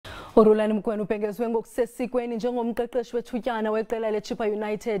uRhulani Mokoena ubhengezwe ngokusesikweni njengomqeqeshi wethutyana weqela leChippa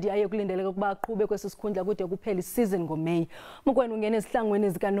United yaye kulindeleke ukuba aqhube kwesisikhundla kude kuphele iSeason ngoMeyi. Mokoena ungena ezihlangwini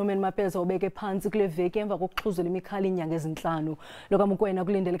zika Norman Mapeza obeke phantsi kuleveki emva kokuxhuzula imikhali inyanga ezinhlanu. Lo Mokoena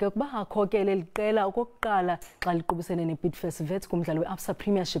kulindeleke ukuba akhokele liqela okokuqala xa liqubisene neBidvest Wits kumdlalo weABSA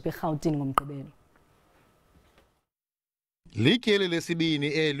Premiership eGauteng ngomgqibelo. Lityeli lesibini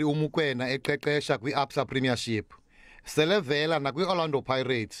eli uMokoena eqeqesha kwiABSA Premiership. Selevela nakwi-Orlando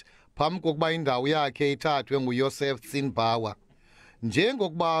Pirates phambi kokuba indawo yakhe ithathwe nguYosef Tsinbawa.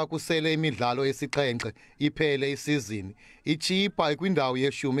 Njengokuba kusele imidlalo esixhenxe iphele iSeason, iChippa ikwindawo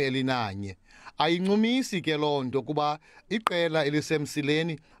ye-11. Ayincumisi ke loo nto kuba iqela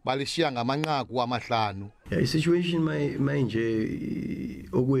elisemsileni balishiya ngamanqaku amahlanu. Situation manje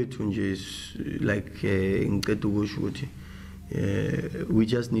okwethu nje like ngicela ukusho ukuthi we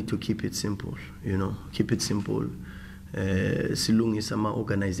just need to keep it simple, you know, keep it simple. Silungisa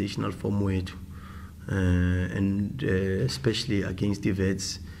ama-organizational form wethu and especially against the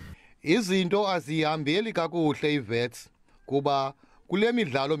Wits. Izinto azihambeli kakuhle iWits kuba kule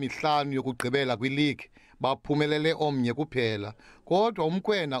midlalo mihlanu yokugqibela kwileague baphumelele omnye kuphela, kodwa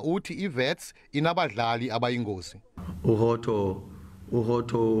uMokoena uthi iWits inabadlali abayingozi.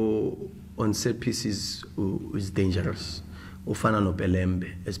 uRhoto on set pieces is dangerous. Ufana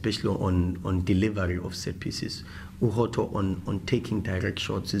noPelembe, especially on delivery of set pieces. uRhoto on taking direct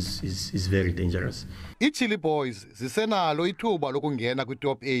shots is very dangerous. iChilli Boys zisenalo ithuba lokungena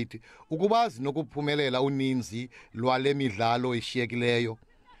kwi-top 8 ukuba zinokuphumelela uninzi lwale midlalo eshiyekileyo.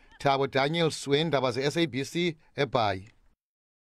 Thabo Daniels, weIindaba ze-SABC eBhayi.